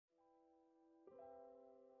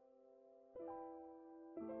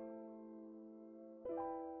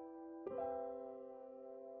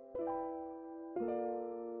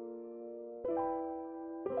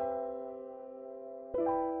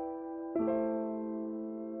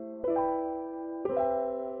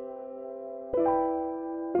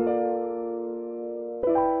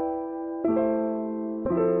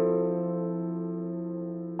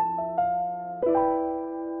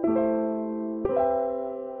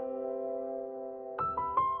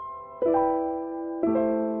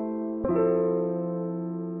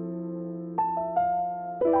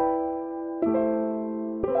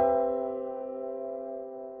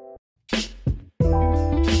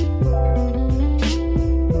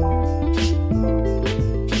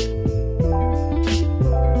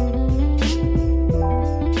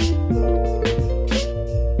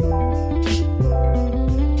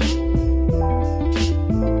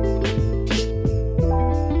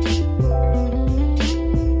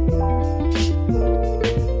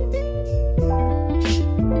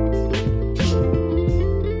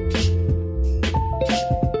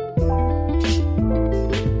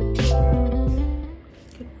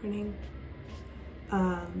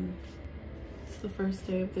It's the first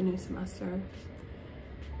day of the new semester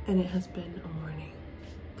and it has been a morning.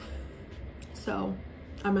 So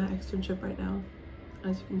I'm at externship right now,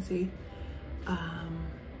 as you can see.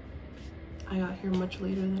 I got here much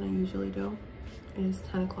later than I usually do. It is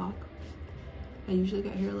 10 o'clock. I usually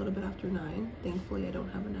get here a little bit after 9. Thankfully, I don't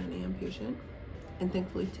have a 9 a.m. patient. And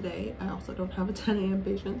thankfully today, I also don't have a 10 a.m.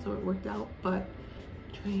 patient, so it worked out. But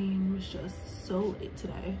train was just so late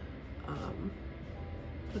today.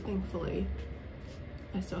 But thankfully,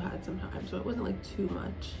 I still had some time. So it wasn't like too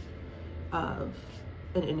much of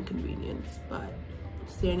an inconvenience, but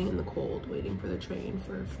standing in the cold waiting for the train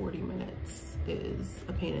for 40 minutes is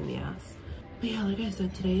a pain in the ass. But yeah, like I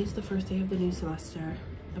said, today is the first day of the new semester,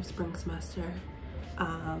 of spring semester.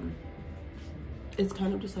 It's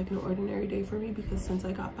kind of just like an ordinary day for me because since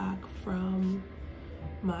I got back from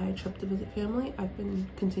my trip to visit family, I've been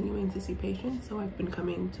continuing to see patients. So I've been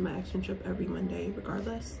coming to my externship every Monday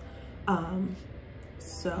regardless.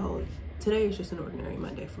 So today is just an ordinary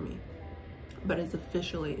Monday for me, but it's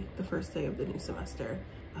officially the first day of the new semester.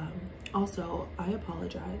 Also, I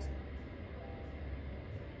apologize.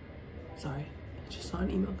 Sorry, I just saw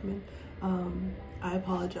an email come in. I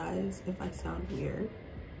apologize if I sound weird.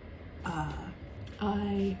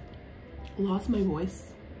 I lost my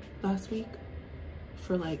voice last week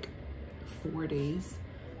for like 4 days.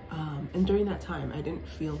 And during that time, I didn't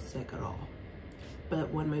feel sick at all.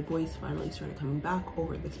 But when my voice finally started coming back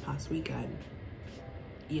over this past weekend,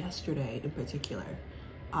 yesterday in particular,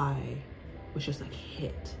 I was just like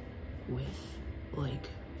hit with like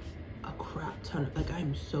a crap ton of, like,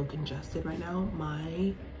 I'm so congested right now.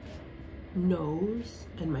 My nose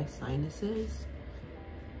and my sinuses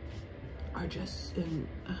are just in,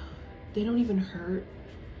 they don't even hurt.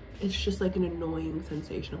 It's just like an annoying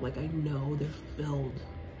sensation of like, I know they're filled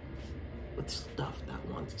with stuff that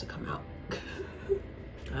wants to come out.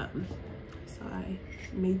 So I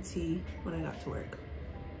made tea when I got to work.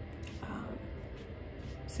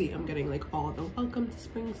 See, I'm getting like all the welcome to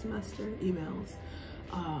spring semester emails.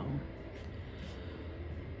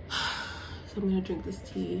 So I'm gonna drink this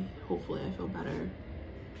tea. Hopefully I feel better,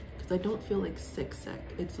 because I don't feel like sick.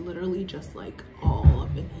 It's literally just like all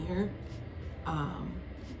up in here.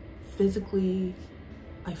 Physically,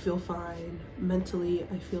 I feel fine. Mentally,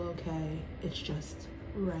 I feel okay. It's just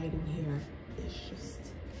right in here. It's just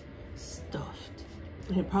stuffed.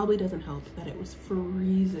 And it probably doesn't help that it was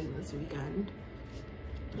freezing this weekend.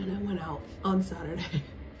 And I went out on Saturday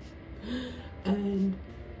and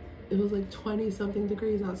it was like 20 something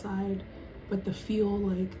degrees outside, but the feel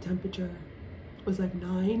like temperature was like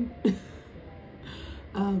 9.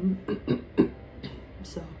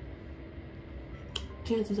 So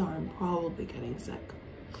chances are I'm probably getting sick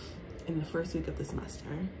in the first week of the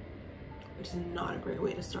semester, which is not a great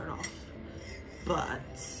way to start off, but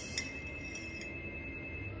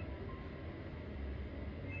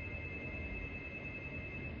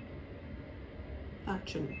that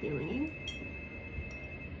shouldn't be ringing.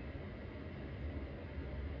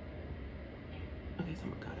 Okay,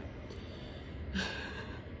 someone got it.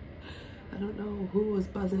 I don't know who was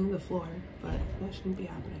buzzing the floor, but that shouldn't be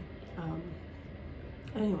happening.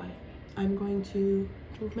 Anyway, I'm going to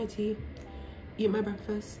drink my tea, eat my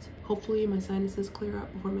breakfast. Hopefully my sinuses clear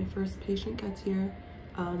up before my first patient gets here,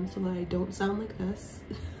 so that I don't sound like this.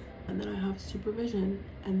 And then I have supervision,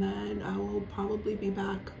 and then I will probably be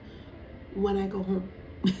back when I go home.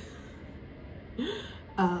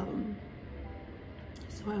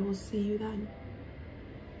 So I will see you then.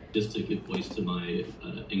 Just to give voice to my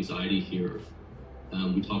anxiety here,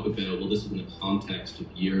 we talk about, well, this is in the context of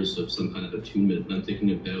years of some kind of attunement, and I'm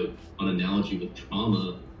thinking about, on analogy with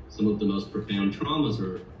trauma, some of the most profound traumas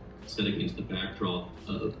are set against the backdrop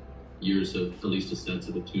of years of at least a sense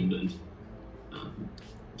of attunement.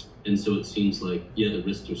 And so it seems like, yeah, the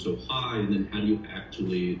risks are so high, and then how do you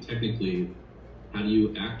actually, technically, how do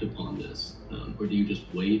you act upon this? Or do you just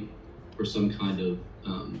wait for some kind of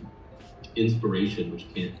inspiration which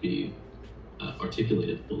can't be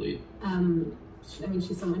articulated fully? I mean,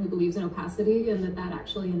 she's someone who believes in opacity, and that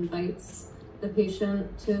actually invites the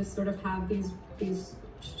patient to sort of have these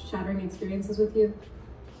shattering experiences with you.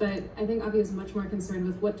 But I think Avi is much more concerned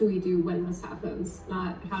with what do we do when this happens,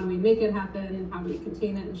 not how do we make it happen, how do we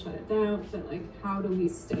contain it and shut it down, but like how do we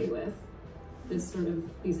stay with this sort of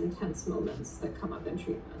these intense moments that come up in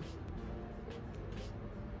treatment.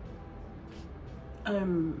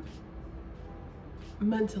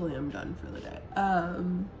 Mentally, I'm done for the day.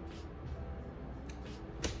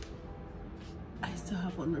 I still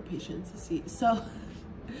have one more patient to see. So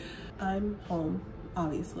I'm home,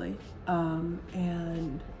 obviously,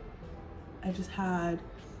 and I just had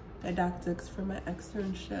didactics for my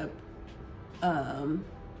externship. I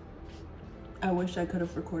wish I could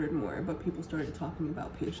have recorded more, but people started talking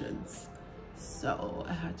about patients, so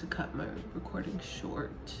I had to cut my recording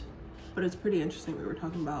short. But it's pretty interesting. We were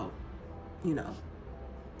talking about, you know,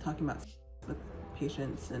 with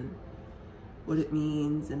patients and what it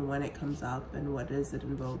means and when it comes up and what does it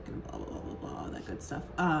invoke and blah, blah, blah, blah, blah, all that good stuff.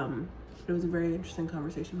 It was a very interesting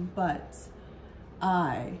conversation, but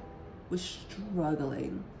I was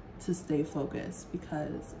struggling to stay focused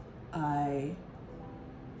because I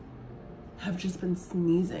have just been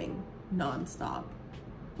sneezing nonstop,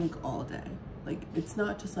 like all day. Like, it's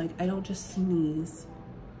not just like, I don't just sneeze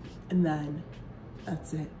and then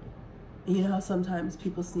that's it. You know how sometimes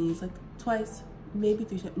people sneeze like twice, maybe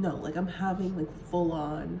 3 times? No, like I'm having like full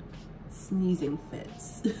on sneezing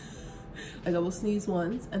fits. Like I will sneeze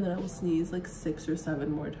once and then I will sneeze like 6 or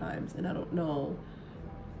 7 more times, and I don't know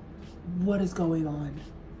what is going on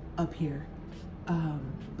up here.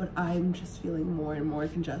 But I'm just feeling more and more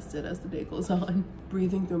congested as the day goes on.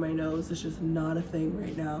 Breathing through my nose is just not a thing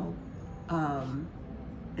right now.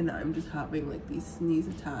 And I'm just having like these sneeze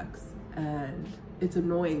attacks, and it's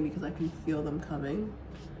annoying because I can feel them coming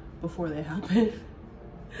before they happen.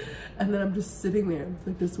 And then I'm just sitting there with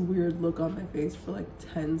like this weird look on my face for like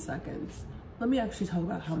 10 seconds. Let me actually talk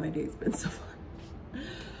about how my day's been so far.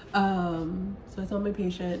 So I saw my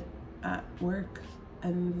patient at work,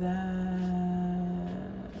 and then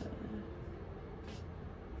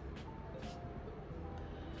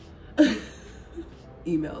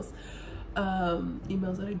emails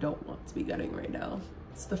that I don't want to be getting right now.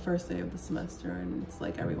 It's the first day of the semester, and it's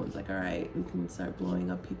like everyone's like, all right, we can start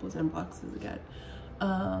blowing up people's inboxes again.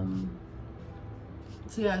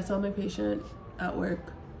 So yeah, I saw my patient at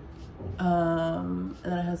work, and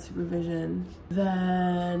then I had supervision.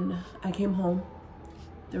 Then I came home.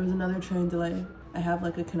 There was another train delay. I have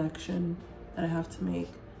like a connection that I have to make,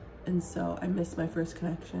 and so I missed my first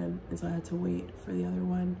connection, and so I had to wait for the other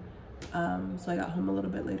one. So I got home a little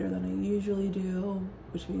bit later than I usually do,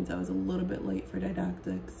 which means I was a little bit late for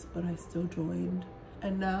didactics, but I still joined.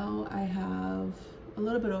 And now I have a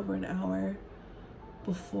little bit over an hour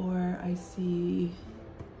before I see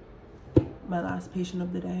my last patient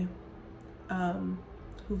of the day, who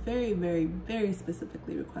very, very, very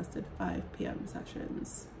specifically requested 5 p.m.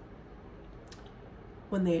 sessions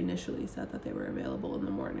when they initially said that they were available in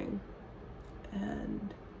the morning.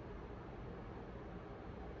 And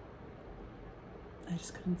I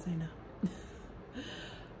just couldn't say no.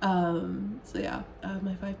 So yeah, I have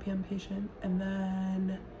my 5 p.m. patient, and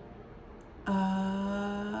then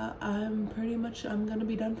I'm gonna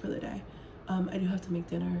be done for the day. I do have to make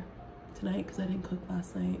dinner tonight because I didn't cook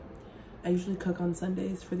last night. I usually cook on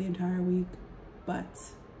Sundays for the entire week,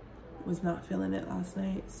 but was not feeling it last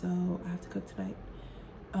night, so I have to cook tonight.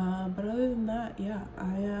 But other than that, yeah,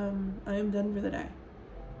 I am done for the day.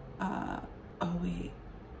 Oh wait,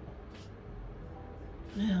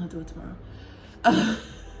 yeah, I'll do it tomorrow.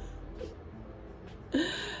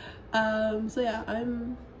 So yeah,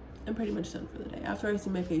 I'm pretty much done for the day. After I see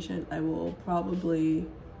my patient, I will probably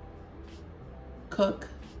cook,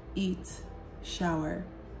 eat, shower,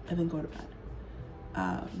 and then go to bed.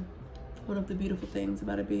 One of the beautiful things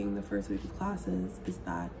about it being the first week of classes is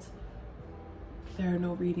that there are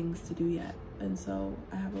no readings to do yet, and so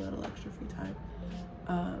I have a little extra free time.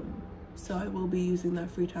 So I will be using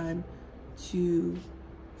that free time to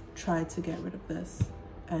try to get rid of this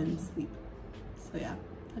and sleep. So yeah,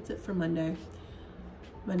 that's it for Monday.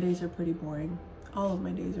 Mondays are pretty boring. All of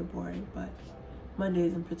my days are boring, but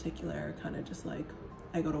Mondays in particular are kind of just like,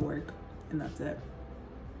 I go to work and that's it.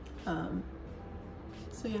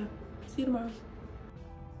 So yeah, see you tomorrow.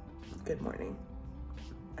 Good morning.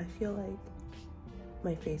 I feel like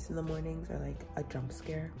my face in the mornings are like a jump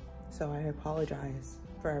scare. So I apologize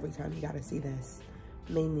for every time you gotta see this.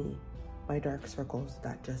 Mainly my dark circles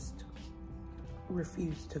that just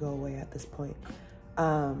refuse to go away at this point.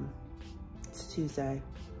 It's Tuesday,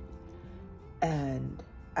 and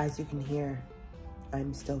as you can hear,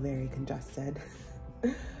 I'm still very congested.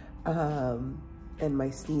 And my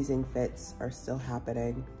sneezing fits are still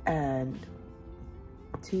happening. And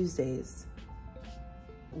Tuesdays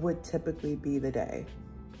would typically be the day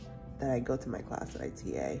that I go to my class at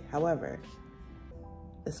ITA. However,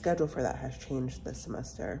 the schedule for that has changed this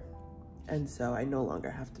semester. And so I no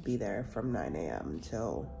longer have to be there from 9 a.m.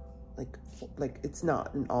 till like it's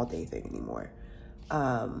not an all day thing anymore.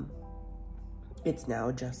 It's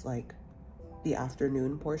now just like the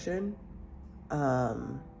afternoon portion.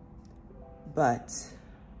 But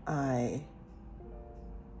I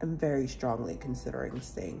am very strongly considering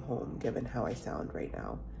staying home given how I sound right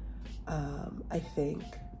now. I think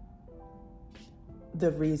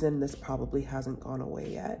the reason this probably hasn't gone away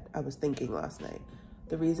yet, I was thinking last night,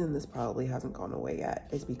 the reason this probably hasn't gone away yet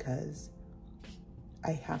is because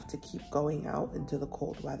I have to keep going out into the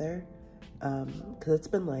cold weather. Because it's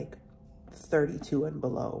been like 32 and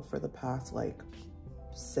below for the past like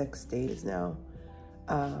 6 days now.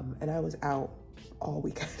 And I was out all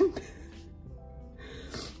weekend.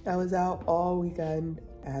 I was out all weekend.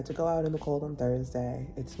 I had to go out in the cold on Thursday.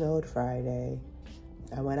 It snowed Friday.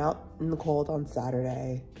 I went out in the cold on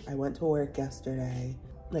Saturday. I went to work yesterday.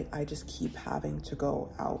 Like, I just keep having to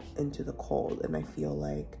go out into the cold, and I feel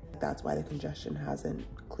like that's why the congestion hasn't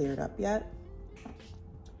cleared up yet.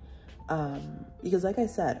 Because like I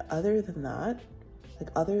said, other than that, like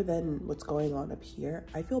other than what's going on up here,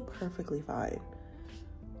 I feel perfectly fine.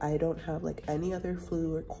 I don't have like any other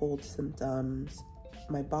flu or cold symptoms.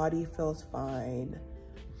 My body feels fine.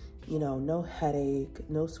 You know, no headache,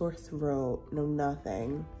 no sore throat, no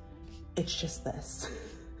nothing. It's just this.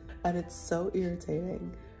 And it's so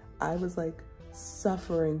irritating. I was like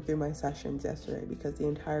suffering through my sessions yesterday because the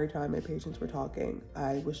entire time my patients were talking,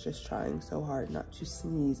 I was just trying so hard not to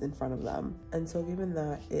sneeze in front of them. And so given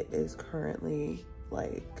that it is currently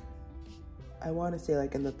like, I want to say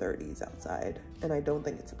like in the 30s outside, and I don't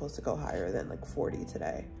think it's supposed to go higher than like 40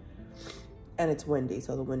 today. And it's windy,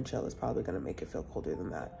 so the wind chill is probably going to make it feel colder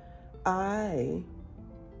than that. I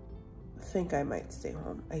think I might stay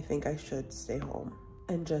home. I think I should stay home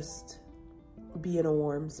and just be in a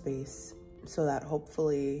warm space so that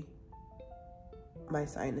hopefully my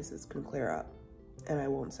sinuses can clear up and I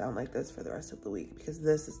won't sound like this for the rest of the week, because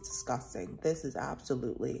this is disgusting. This is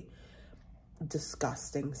absolutely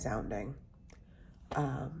disgusting sounding.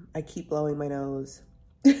 I keep blowing my nose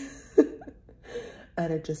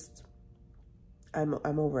and it just, I'm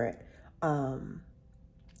over it.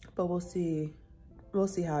 But we'll see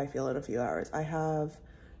how I feel in a few hours. I have,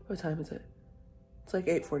 what time is it? It's like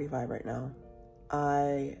 8:45 right now.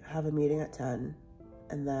 I have a meeting at 10,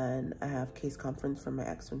 and then I have case conference for my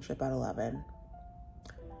externship at 11.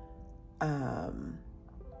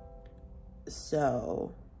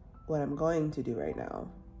 So what I'm going to do right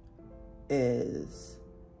now is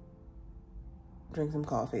drink some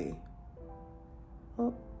coffee.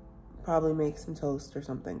 Well, probably make some toast or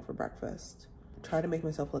something for breakfast. Try to make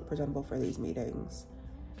myself look presentable for these meetings.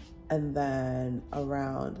 And then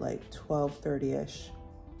around like 12:30ish,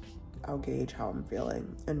 I'll gauge how I'm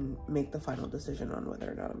feeling and make the final decision on whether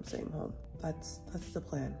or not I'm staying home. That's the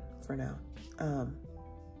plan for now.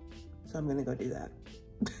 So I'm gonna go do that.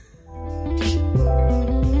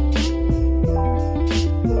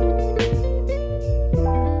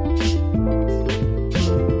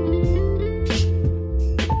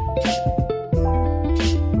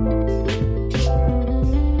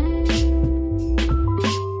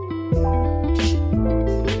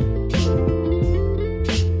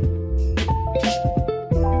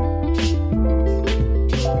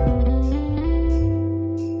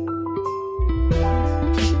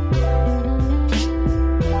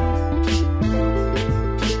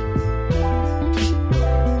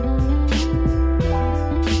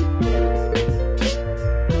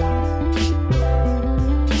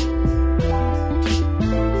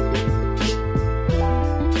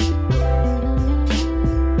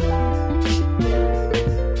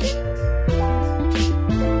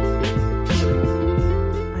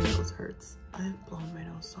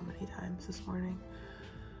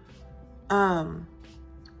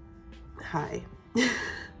 Hi.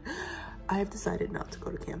 I have decided not to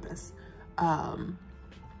go to campus. I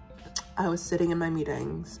was sitting in my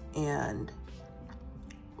meetings and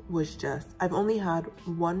I've only had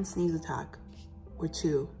one sneeze attack or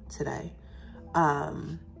two today.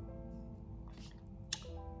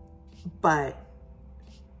 But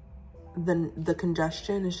the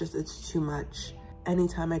congestion is just, it's too much.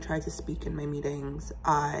 Anytime I try to speak in my meetings,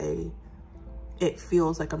 it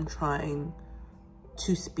feels like I'm trying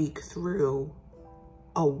to speak through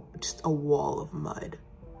just a wall of mud.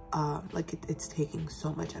 Like it's taking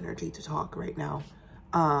so much energy to talk right now.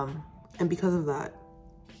 And because of that,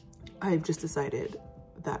 I've just decided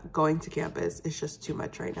that going to campus is just too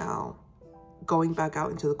much right now. Going back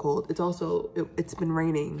out into the cold. It's also, it's been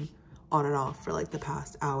raining on and off for like the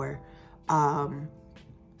past hour.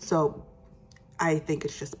 So I think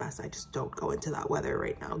it's just best I just don't go into that weather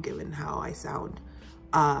right now, given how I sound.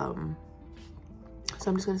 So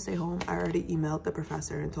I'm just gonna stay home. I already emailed the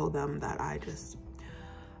professor and told them that I just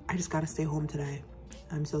gotta stay home today.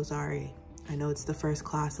 I'm so sorry. I know it's the first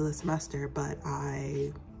class of the semester, but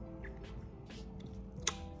I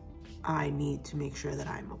need to make sure that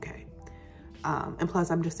I'm okay. And plus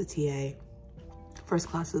I'm just a TA. First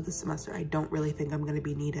class of the semester, I don't really think I'm gonna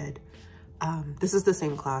be needed. This is the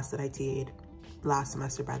same class that I TA'd last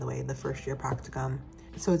semester, by the way, the first year practicum.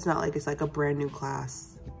 So it's not like it's like a brand new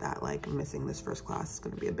class that like missing this first class is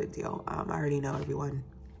gonna be a big deal. I already know everyone.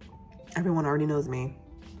 Everyone already knows me.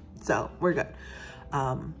 So we're good.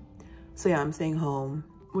 So yeah, I'm staying home,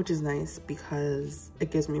 which is nice because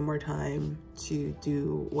it gives me more time to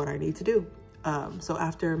do what I need to do. So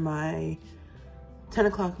after my 10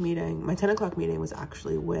 o'clock meeting, my 10 o'clock meeting was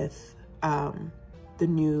actually with the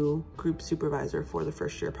new group supervisor for the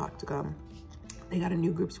first year practicum. They got a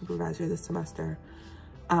new group supervisor this semester.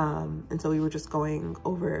 And so we were just going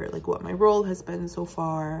over like what my role has been so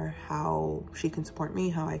far, how she can support me,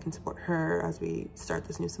 how I can support her as we start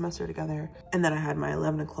this new semester together. And then I had my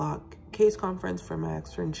 11 o'clock case conference for my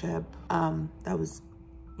externship. That was,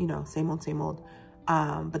 you know, same old.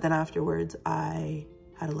 But then afterwards I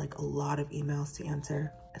had like a lot of emails to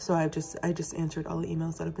answer. So I just answered all the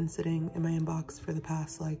emails that have been sitting in my inbox for the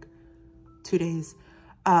past like 2 days.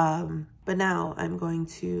 But now I'm going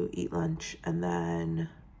to eat lunch and then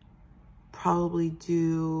probably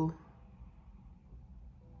do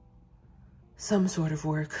some sort of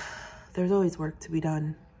work. There's always work to be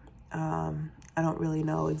done. I don't really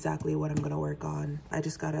know exactly what I'm gonna work on. I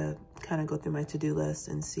just gotta kind of go through my to-do list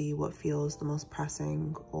and see what feels the most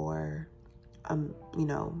pressing or you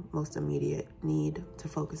know, most immediate need to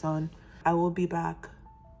focus on. I will be back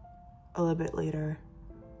a little bit later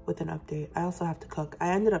with an update. I also have to cook.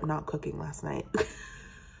 I ended up not cooking last night.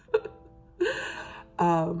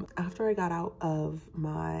 After I got out of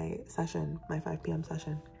my session, my 5 p.m.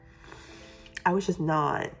 session, I was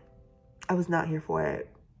not here for it.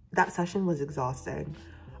 That session was exhausting.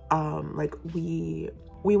 Like we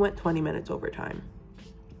went 20 minutes overtime.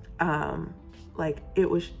 Like it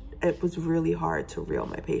was really hard to reel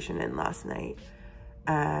my patient in last night.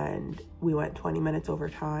 And we went 20 minutes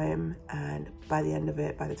overtime, and by the end of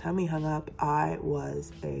it, by the time we hung up, I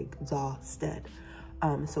was exhausted.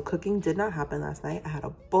 So cooking did not happen last night. I had a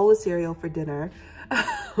bowl of cereal for dinner.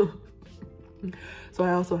 So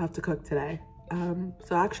I also have to cook today.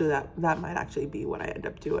 So actually that might actually be what I end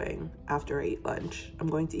up doing after I eat lunch. I'm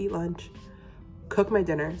going to eat lunch, cook my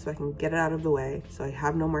dinner so I can get it out of the way, so I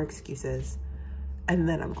have no more excuses. And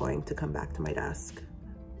then I'm going to come back to my desk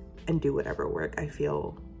and do whatever work I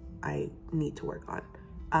feel I need to work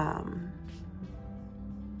on.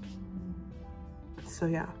 So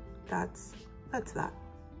yeah, that's that.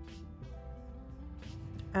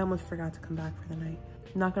 I almost forgot to come back for the night.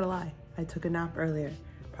 I'm not gonna lie, I took a nap earlier.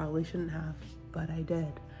 Probably shouldn't have, but I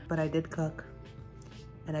did. But I did cook,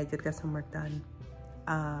 and I did get some work done.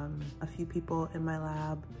 A few people in my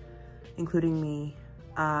lab, including me,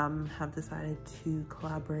 have decided to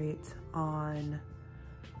collaborate on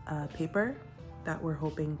a paper that we're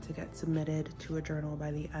hoping to get submitted to a journal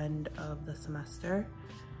by the end of the semester,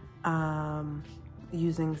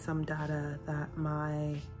 using some data that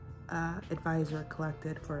my advisor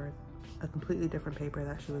collected for a completely different paper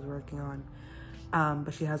that she was working on.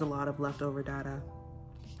 But she has a lot of leftover data,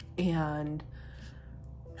 and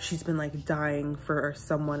she's been like dying for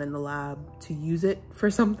someone in the lab to use it for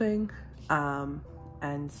something.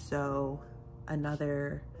 And so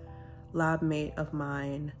another lab mate of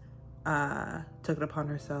mine took it upon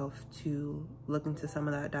herself to look into some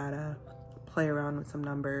of that data, play around with some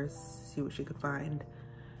numbers, see what she could find.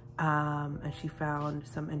 And she found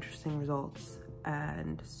some interesting results.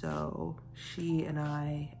 And so she and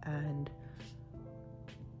I and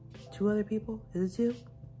 2 other people, is it 2?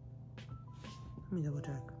 Let me double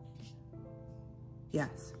check.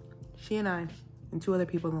 Yes, she and I and 2 other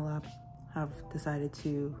people in the lab have decided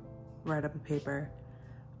to write up a paper.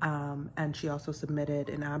 And she also submitted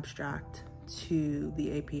an abstract to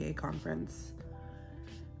the APA conference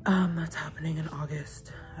that's happening in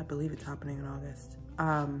August. I believe it's happening in August.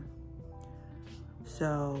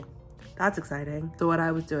 So that's exciting. So what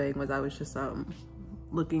I was doing was I was just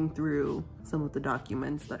looking through some of the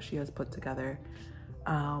documents that she has put together.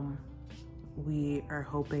 We are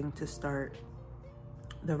hoping to start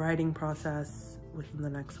the writing process within the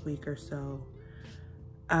next week or so.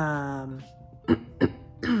 As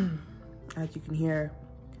you can hear,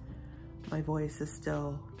 my voice is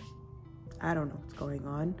still, I don't know what's going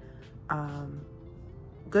on.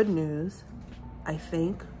 Good news, I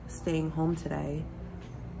think staying home today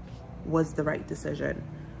was the right decision.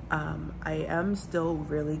 I am still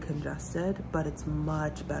really congested, but it's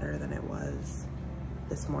much better than it was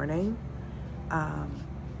this morning.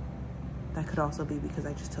 That could also be because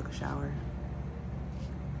I just took a shower.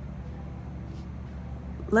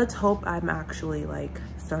 Let's hope I'm actually like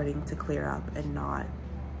starting to clear up and not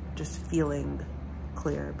just feeling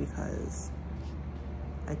clear because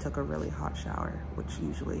I took a really hot shower, which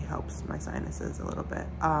usually helps my sinuses a little bit.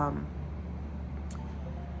 But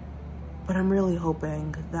I'm really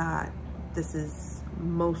hoping that this is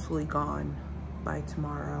mostly gone by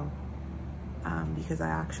tomorrow, because I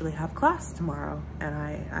actually have class tomorrow and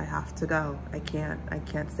I have to go. I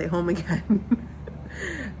can't stay home again.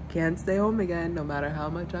 Can't stay home again no matter how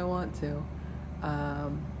much I want to.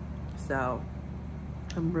 So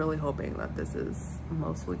I'm really hoping that this is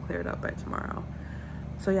mostly cleared up by tomorrow.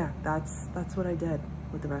 So yeah, that's what I did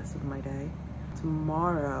with the rest of my day.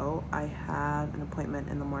 Tomorrow I have an appointment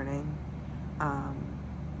in the morning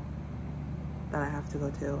that I have to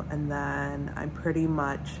go to, and then I pretty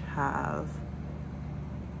much have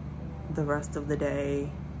the rest of the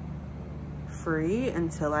day free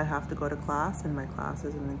until I have to go to class, and my class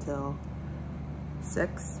isn't until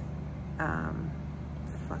 6.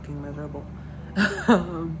 Fucking miserable.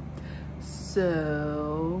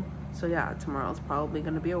 So yeah, tomorrow's probably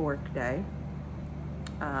gonna be a work day.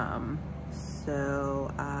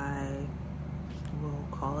 So I will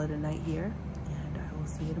call it a night here, and I will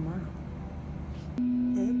see you tomorrow.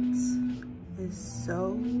 It is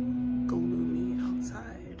so gloomy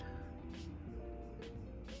outside.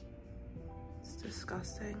 It's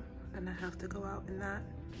disgusting, and I have to go out in that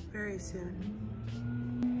very soon.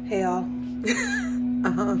 Hey y'all.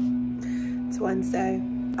 It's Wednesday.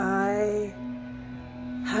 I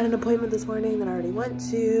had an appointment this morning that I already went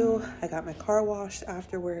to. I got my car washed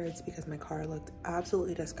afterwards because my car looked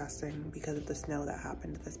absolutely disgusting because of the snow that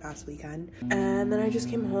happened this past weekend. And then I just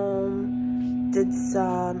came home, did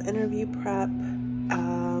some interview prep.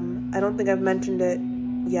 I don't think I've mentioned it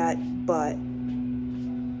yet, but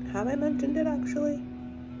have I mentioned it actually?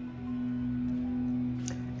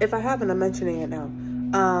 If I haven't, I'm mentioning it now.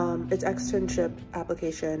 It's externship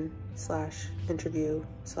application / interview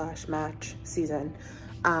 / match season.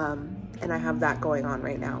 And I have that going on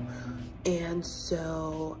right now. And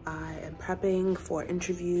so I am prepping for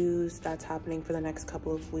interviews. That's happening for the next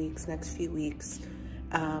couple of weeks, next few weeks.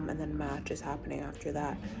 And then match is happening after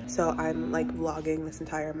that. So I'm like vlogging this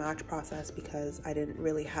entire match process because I didn't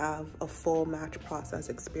really have a full match process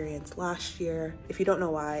experience last year. If you don't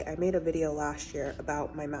know why, I made a video last year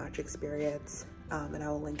about my match experience. And I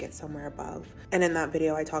will link it somewhere above. And in that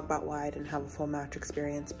video, I talk about why I didn't have a full match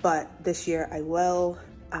experience. But this year I will,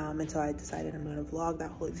 until I decided I'm gonna vlog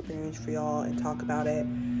that whole experience for y'all and talk about it.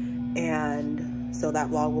 And so that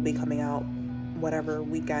vlog will be coming out whatever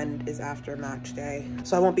weekend is after match day.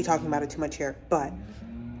 So I won't be talking about it too much here, but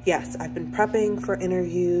yes, I've been prepping for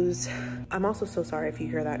interviews. I'm also so sorry if you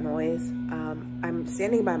hear that noise. I'm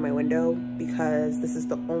standing by my window because this is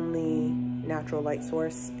the only natural light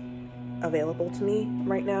source available to me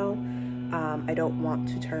right now. I don't want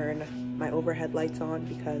to turn my overhead lights on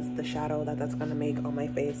because the shadow that's gonna make on my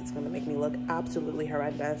face is gonna make me look absolutely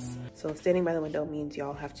horrendous. So standing by the window means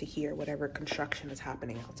y'all have to hear whatever construction is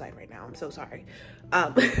happening outside right now. I'm so sorry.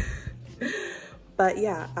 But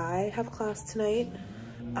yeah, I have class tonight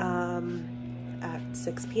at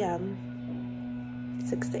 6 p.m.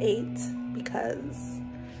 6 to 8 because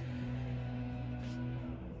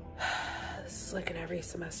like in every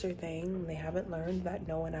semester thing, they haven't learned that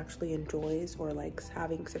no one actually enjoys or likes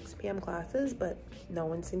having 6 p.m. classes, but no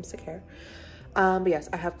one seems to care. But yes,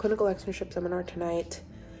 I have clinical externship seminar tonight,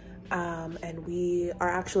 and we are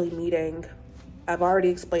actually meeting. I've already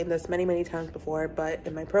explained this many times before, but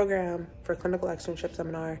in my program for clinical externship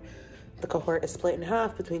seminar, the cohort is split in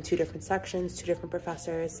half between 2 different sections, 2 different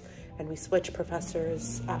professors, and we switch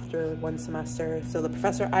professors after 1 semester. So the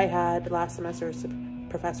professor I had last semester is the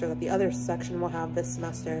professor that the other section will have this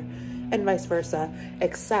semester, and vice versa,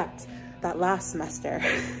 except that last semester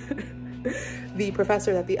the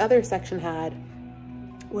professor that the other section had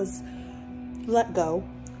was let go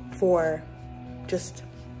for just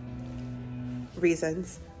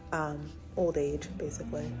reasons. Old age,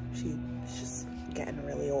 basically. She's just getting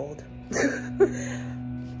really old.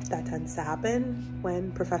 That tends to happen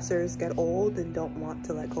when professors get old and don't want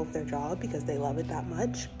to let go of their job because they love it that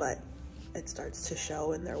much, but it starts to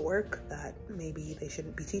show in their work that maybe they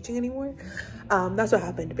shouldn't be teaching anymore. That's what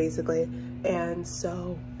happened, basically. And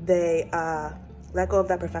so they let go of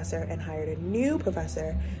that professor and hired a new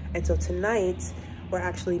professor. And so tonight, we're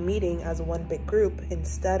actually meeting as one big group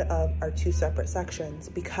instead of our 2 separate sections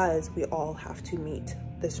because we all have to meet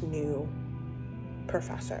this new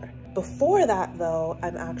professor. Before that, though,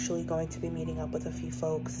 I'm actually going to be meeting up with a few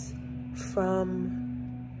folks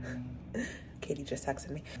from, Katie just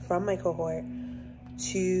texted me, from my cohort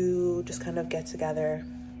to just kind of get together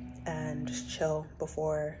and just chill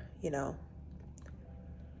before, you know,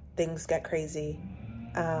 things get crazy.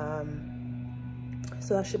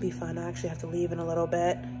 So that should be fun. I actually have to leave in a little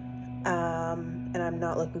bit. And I'm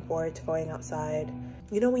not looking forward to going outside.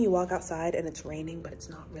 You know when you walk outside and it's raining, but it's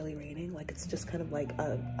not really raining? Like it's just kind of like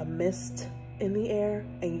a mist in the air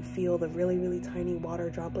and you feel the really, really tiny water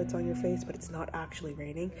droplets on your face, but it's not actually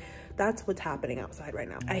raining. That's what's happening outside right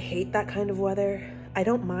now. I hate that kind of weather. I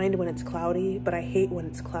don't mind when it's cloudy, but I hate when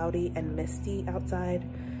it's cloudy and misty outside.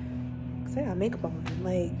 Cause I got makeup on,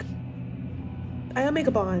 like, I got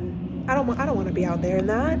makeup on. I don't want to be out there in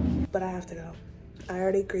that, but I have to go. I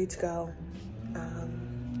already agreed to go.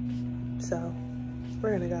 So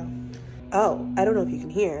we're gonna go. Oh, I don't know if you can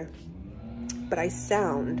hear, but I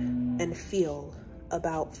sound and feel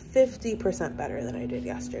about 50% better than I did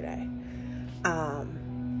yesterday.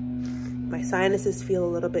 My sinuses feel a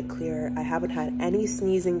little bit clearer. I haven't had any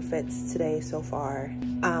sneezing fits today so far.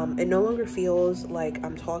 It no longer feels like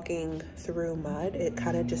I'm talking through mud. It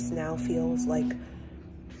kind of just now feels like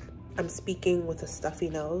I'm speaking with a stuffy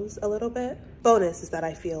nose a little bit. Bonus is that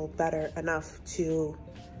I feel better enough to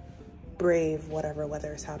brave whatever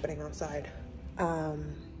weather is happening outside. I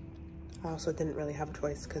also didn't really have a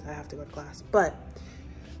choice because I have to go to class, but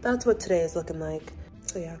that's what today is looking like.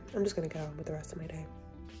 So yeah, I'm just gonna get on with the rest of my day.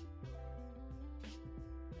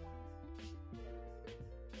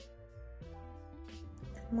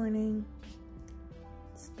 Good morning.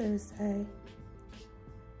 It's Thursday.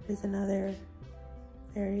 There's another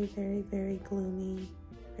very, very, very gloomy,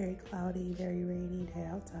 very cloudy, very rainy day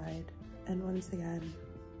outside. And once again,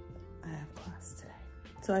 I have class today.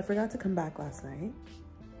 So I forgot to come back last night.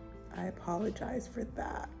 I apologize for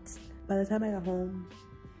that. By the time I got home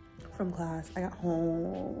from class, I got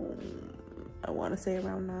home, I want to say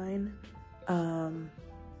around 9.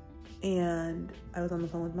 And I was on the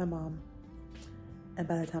phone with my mom. And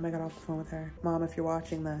by the time I got off the phone with her, Mom, if you're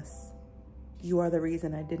watching this, you are the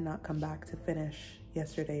reason I did not come back to finish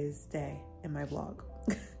yesterday's day in my vlog.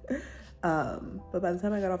 But by the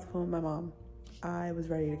time I got off the phone with my mom, I was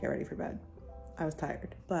ready to get ready for bed. I was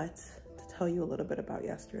tired. But to tell you a little bit about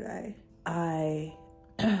yesterday, I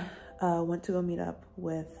went to go meet up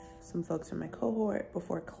with some folks from my cohort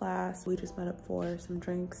before class. We just met up for some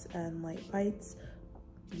drinks and light bites.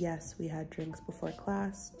 Yes, we had drinks before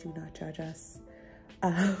class. Do not judge us.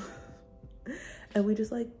 And we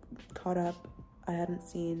just like caught up. I hadn't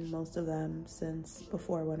seen most of them since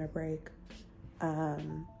before winter break.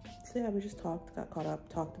 So yeah, we just talked, got caught up,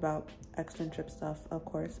 talked about externship stuff, of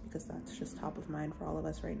course, because that's just top of mind for all of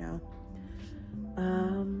us right now.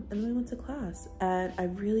 And then we went to class, and I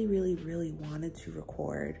really, really, really wanted to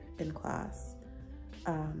record in class.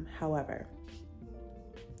 However,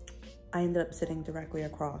 I ended up sitting directly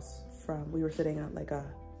across from, we were sitting at like a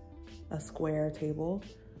square table,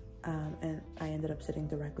 and I ended up sitting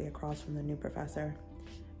directly across from the new professor,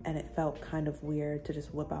 and it felt kind of weird to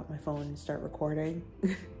just whip out my phone and start recording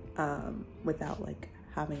without like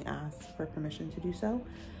having asked for permission to do so.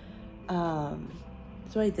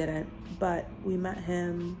 So I didn't, but we met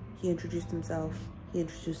him. He introduced himself. He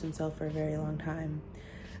introduced himself for a very long time.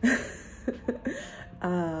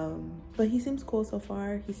 But he seems cool so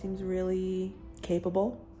far. He seems really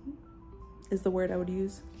capable is the word I would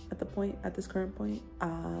use at this current point.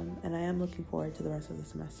 And I am looking forward to the rest of the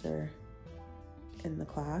semester in the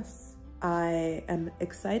class. I am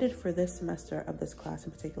excited for this semester of this class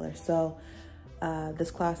in particular. So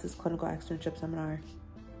this class is clinical externship seminar,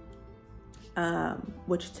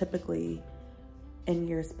 which typically in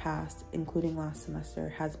years past, including last semester,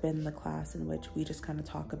 has been the class in which we just kind of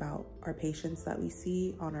talk about our patients that we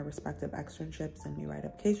see on our respective externships, and we write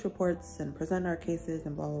up case reports and present our cases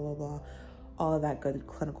and blah, blah, blah, blah, all of that good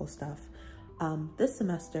clinical stuff. This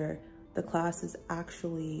semester, the class is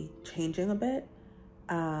actually changing a bit,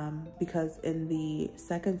 because in the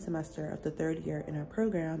second semester of the third year in our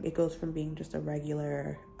program, it goes from being just a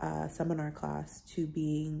regular seminar class to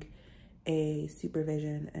being a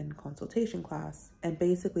supervision and consultation class. And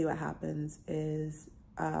basically what happens is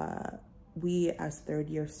we as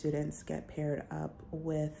third-year students get paired up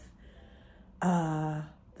with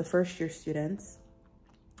the first-year students,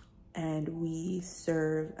 and we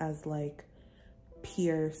serve as like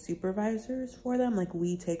peer supervisors for them. Like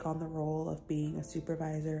we take on the role of being a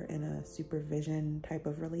supervisor in a supervision type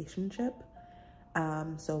of relationship.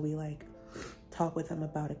 So we like talk with them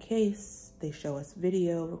about a case, they show us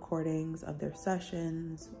video recordings of their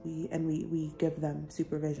sessions, we give them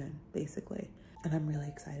supervision basically. And I'm really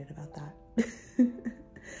excited about that.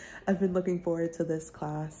 I've been looking forward to this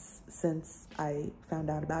class since I found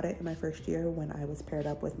out about it in my first year when I was paired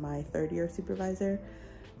up with my third-year supervisor.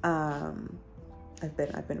 I've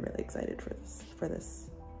been really excited for this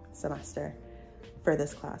semester, for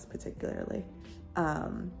this class particularly.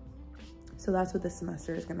 So that's what this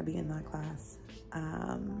semester is going to be in that class.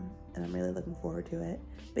 And I'm really looking forward to it.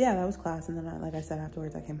 But yeah, that was class. And then like I said,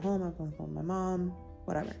 afterwards I came home, I was on the phone with my mom,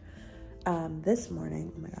 whatever. This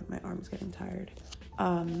morning, oh my God, my arm's getting tired.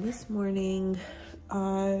 This morning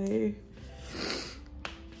I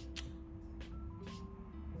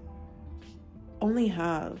only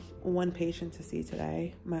have one patient to see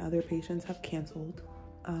today. My other patients have canceled.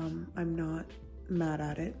 I'm not mad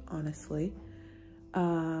at it, honestly. So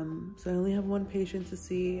I only have one patient to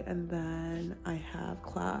see, and then I have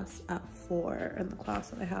class at 4, and the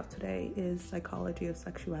class that I have today is psychology of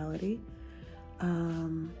sexuality.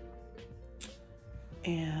 And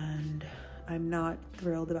I'm not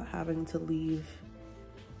thrilled about having to leave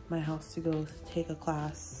my house to go take a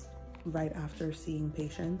class right after seeing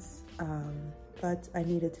patients. But I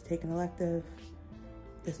needed to take an elective.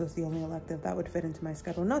 This was the only elective that would fit into my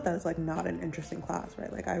schedule. Not that it's like not an interesting class,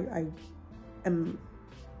 right? Like I am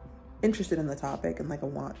interested in the topic and like I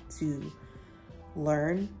want to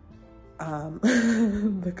learn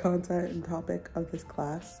the content and topic of this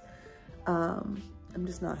class. I'm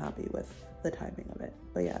just not happy with the timing of it.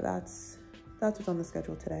 But yeah, that's what's on the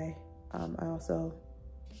schedule today. I also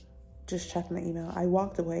just checked my email. I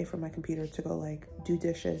walked away from my computer to go like do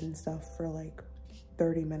dishes and stuff for like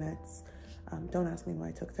 30 minutes. Don't ask me why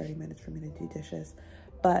it took 30 minutes for me to do dishes.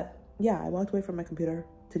 But yeah, I walked away from my computer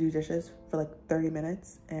to do dishes for like 30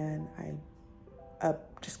 minutes and I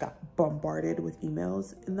just got bombarded with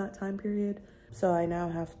emails in that time period. So I now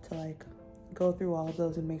have to like go through all of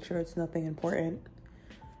those and make sure it's nothing important.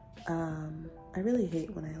 I really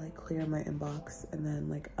hate when I like clear my inbox and then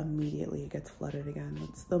like immediately it gets flooded again.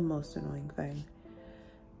 It's the most annoying thing.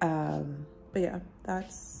 But yeah,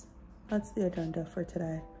 that's the agenda for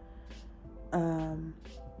today. I'm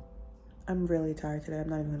really tired today. I'm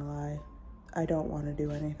not even gonna lie. I don't want to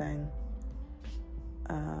do anything.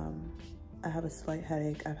 I have a slight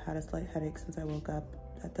headache. I've had a slight headache since I woke up.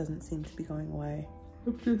 That doesn't seem to be going away.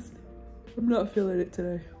 I'm not feeling it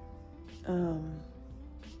today.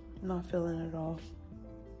 Not feeling it at all.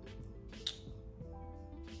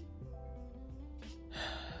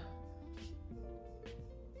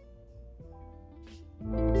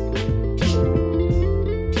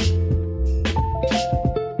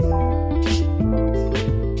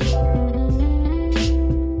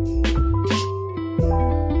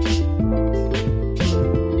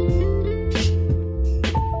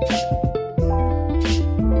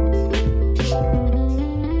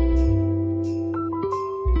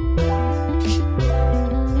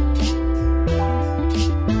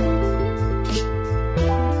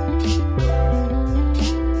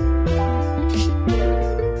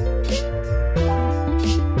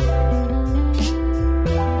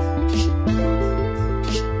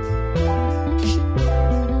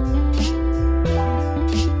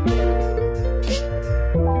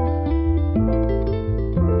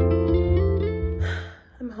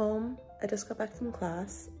 I just got back from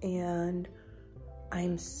class and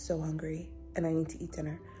I'm so hungry and I need to eat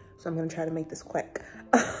dinner. So I'm gonna try to make this quick.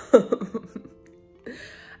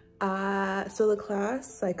 So the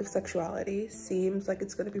class, Psych of Sexuality, seems like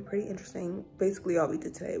it's gonna be pretty interesting. Basically all we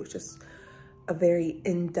did today was just a very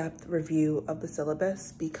in-depth review of the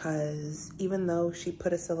syllabus, because even though she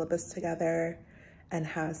put a syllabus together and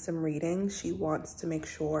has some readings, she wants to make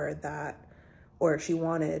sure that, or she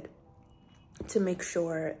wanted to make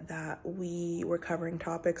sure that we were covering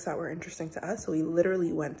topics that were interesting to us. So we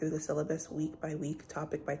literally went through the syllabus week by week,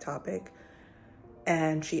 topic by topic.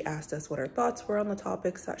 And she asked us what our thoughts were on the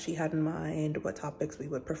topics that she had in mind, what topics we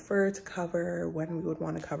would prefer to cover, when we would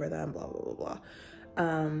want to cover them, blah, blah, blah,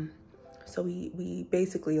 blah. So we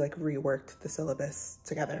basically like reworked the syllabus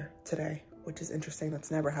together today, which is interesting.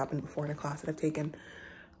 That's never happened before in a class that I've taken.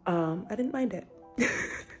 I didn't mind it.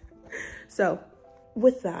 So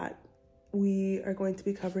with that, We are going to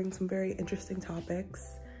be covering some very interesting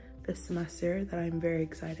topics this semester that I'm very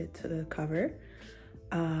excited to cover,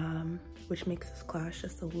 which makes this class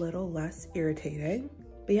just a little less irritating.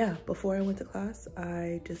 But yeah, before I went to class,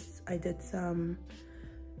 I did some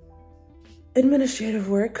administrative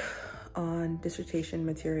work on dissertation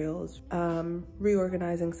materials,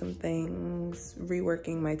 reorganizing some things,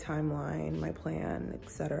 reworking my timeline, my plan,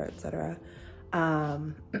 etc., etc.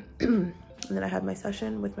 And then I had my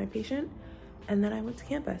session with my patient, and then I went to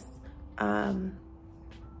campus.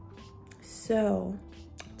 So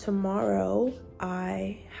tomorrow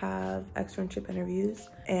I have externship interviews,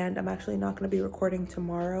 and I'm actually not going to be recording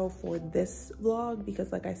tomorrow for this vlog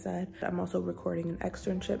because, like I said, I'm also recording an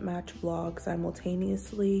externship match vlog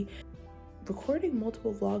simultaneously. Recording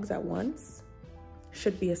multiple vlogs at once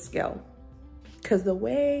should be a skill, because the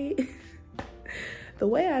way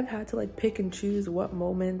I've had to like pick and choose what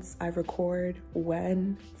moments I record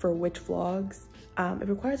when for which vlogs, it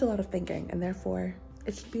requires a lot of thinking, and therefore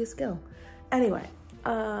it should be a skill. Anyway,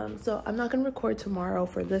 so I'm not gonna record tomorrow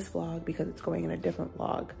for this vlog because it's going in a different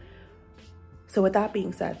vlog. So with that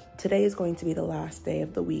being said, today is going to be the last day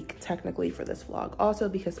of the week technically for this vlog. Also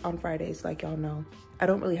because on Fridays, like y'all know, I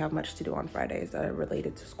don't really have much to do on Fridays that are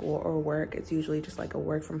related to school or work. It's usually just like a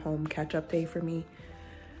work from home catch-up day for me.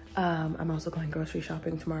 I'm also going grocery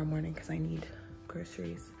shopping tomorrow morning because I need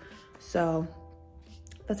groceries. So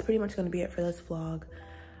that's pretty much gonna be it for this vlog.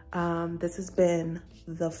 This has been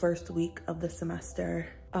the first week of the semester.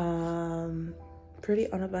 Pretty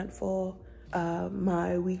uneventful.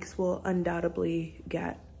 My weeks will undoubtedly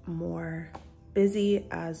get more busy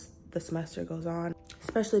as the semester goes on,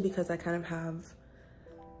 especially because I kind of have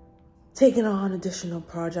taken on additional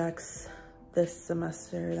projects this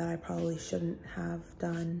semester that I probably shouldn't have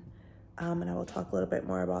done. And I will talk a little bit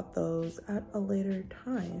more about those at a later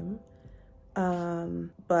time.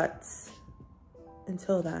 But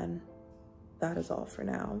until then, that is all for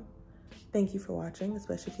now. Thank you for watching,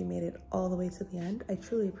 especially if you made it all the way to the end. I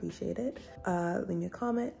truly appreciate it. Leave me a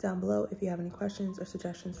comment down below if you have any questions or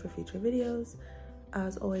suggestions for future videos.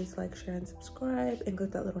 As always, like, share, and subscribe, and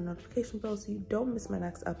click that little notification bell so you don't miss my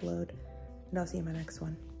next upload. And I'll see you in my next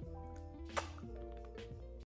one.